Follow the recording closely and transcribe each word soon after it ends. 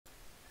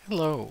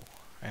Hello,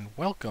 and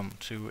welcome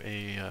to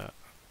a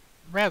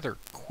rather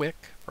quick,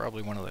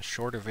 probably one of the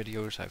shorter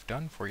videos I've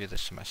done for you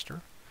this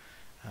semester,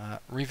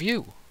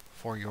 review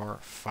for your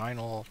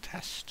final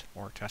test,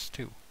 or test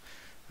 2,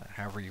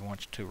 however you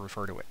want to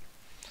refer to it.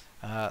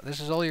 This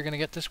is all you're going to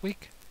get this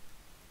week,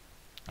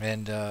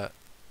 and of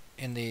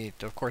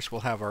course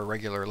we'll have our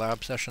regular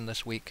lab session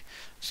this week,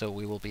 so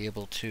we will be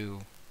able to,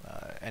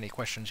 any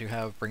questions you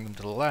have, bring them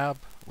to the lab,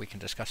 we can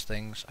discuss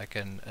things, I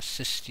can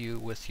assist you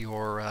with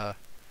your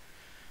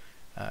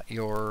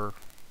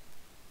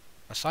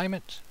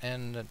assignment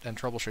and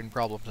troubleshooting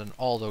problems and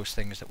all those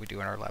things that we do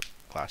in our lab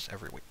class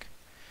every week.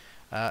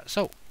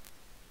 So,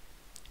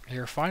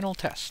 your final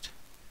test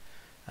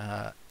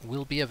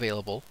will be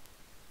available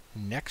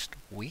next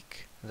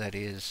week, that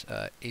is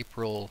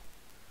April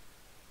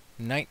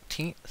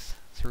 19th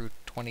through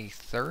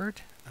 23rd,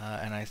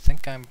 and I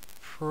think I'm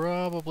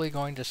probably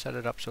going to set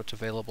it up so it's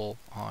available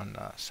on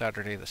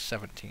Saturday the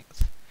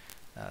 17th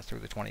through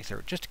the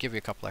 23rd, just to give you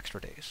a couple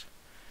extra days.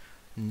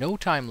 No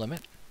time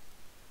limit.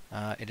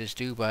 It is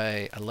due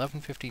by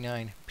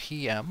 11:59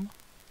 p.m.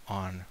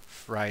 on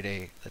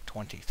Friday the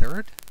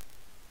 23rd.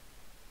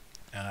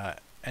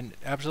 And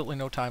absolutely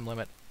no time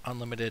limit,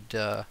 unlimited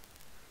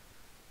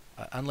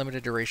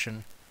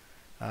duration,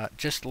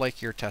 just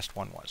like your test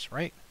 1 was,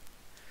 right?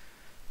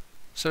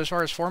 So as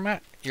far as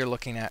format, you're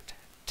looking at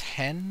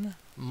 10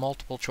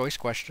 multiple choice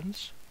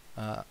questions,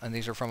 and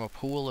these are from a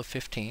pool of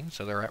 15,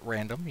 so they're at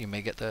random. You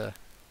may get the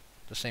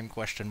same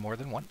question more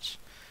than once.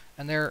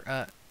 And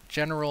they're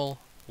general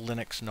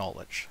Linux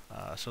knowledge.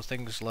 So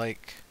things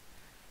like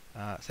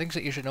things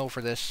that you should know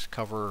for this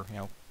cover,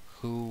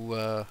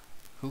 who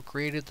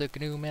created the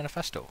GNU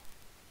Manifesto,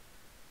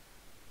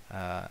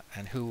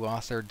 and who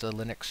authored the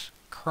Linux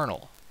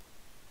kernel,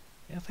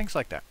 things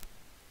like that.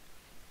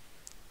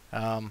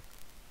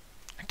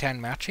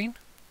 10 matching,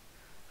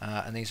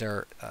 and these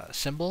are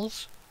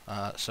symbols.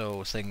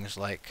 So things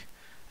like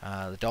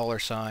the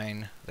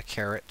 $, the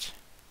caret.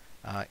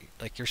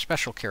 Like your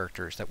special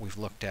characters that we've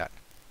looked at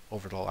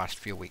over the last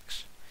few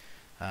weeks.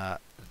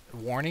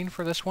 Warning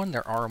for this one,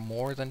 there are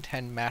more than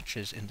 10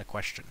 matches in the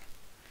question.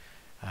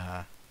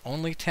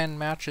 Only 10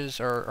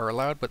 matches are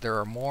allowed, but there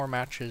are more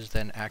matches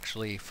than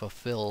actually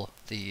fulfill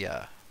the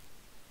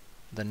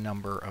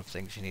number of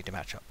things you need to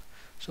match up.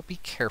 So be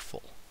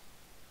careful.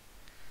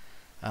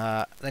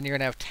 Then you're going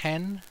to have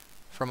 10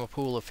 from a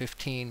pool of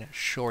 15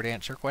 short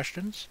answer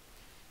questions.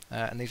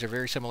 And these are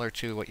very similar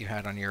to what you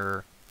had on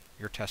your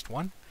test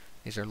 1.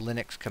 These are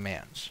Linux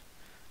commands.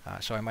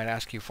 So I might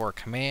ask you for a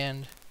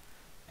command,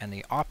 and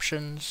the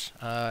options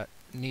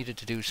needed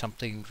to do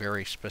something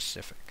very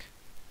specific.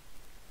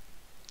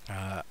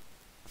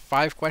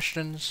 5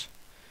 questions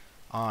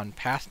on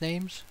path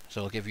names. So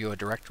it'll give you a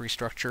directory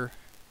structure,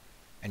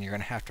 and you're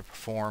going to have to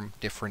perform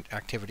different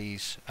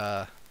activities.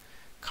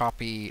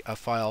 Copy a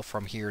file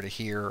from here to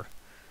here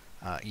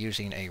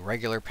using a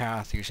regular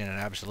path, using an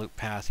absolute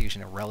path,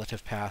 using a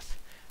relative path.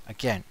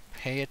 Again,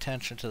 pay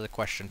attention to the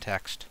question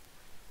text.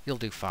 You'll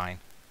do fine.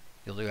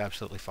 You'll do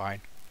absolutely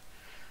fine.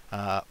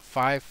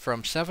 5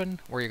 from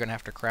 7, where you're going to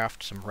have to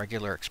craft some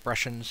regular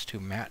expressions to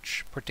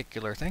match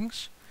particular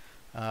things.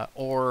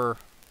 Or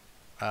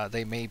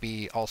they may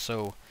be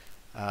also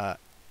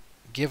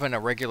given a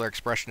regular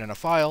expression in a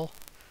file,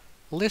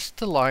 list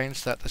the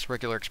lines that this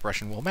regular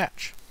expression will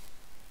match.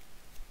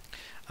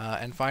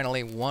 And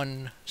finally,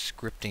 1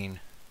 scripting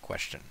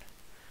question.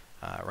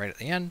 Right at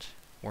the end,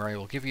 where I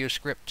will give you a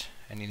script,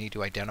 and you need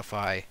to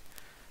identify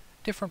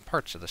different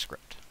parts of the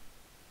script.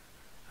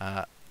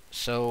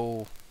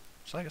 So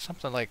it's like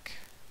something like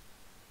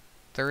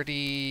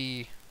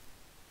 30,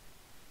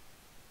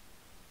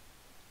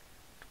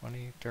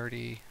 20,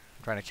 30,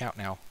 I'm trying to count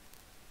now.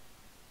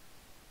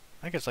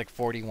 I think it's like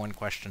 41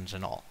 questions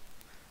in all.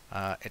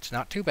 It's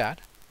not too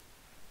bad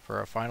for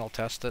a final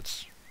test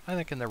that's, I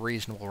think, in the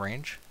reasonable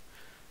range.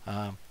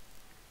 You're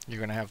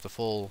going to have the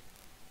full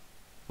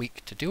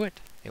week to do it.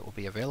 It will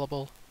be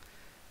available.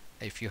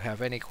 If you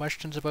have any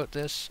questions about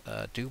this,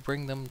 do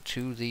bring them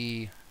to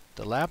the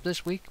lab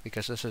this week,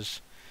 because this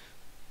is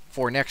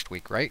for next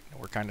week, right?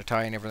 We're kind of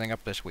tying everything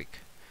up this week.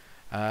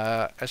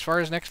 As far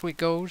as next week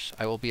goes,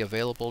 I will be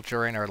available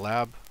during our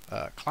lab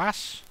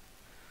class.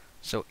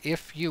 So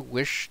if you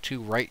wish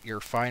to write your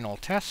final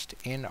test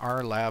in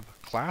our lab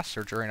class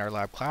or during our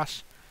lab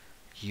class,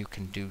 you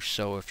can do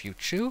so if you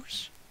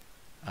choose.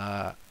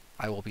 I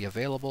will be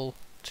available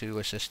to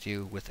assist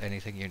you with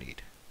anything you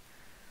need.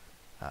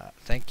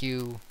 Thank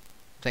you.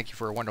 Thank you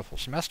for a wonderful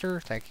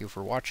semester. Thank you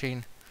for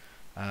watching.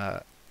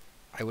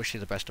 I wish you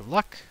the best of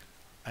luck,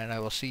 and I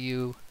will see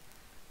you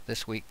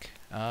this week,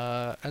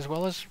 as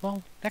well as,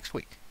 well, next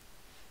week.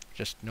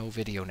 Just no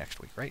video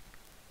next week, right?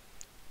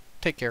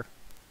 Take care.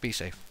 Be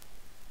safe.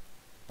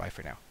 Bye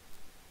for now.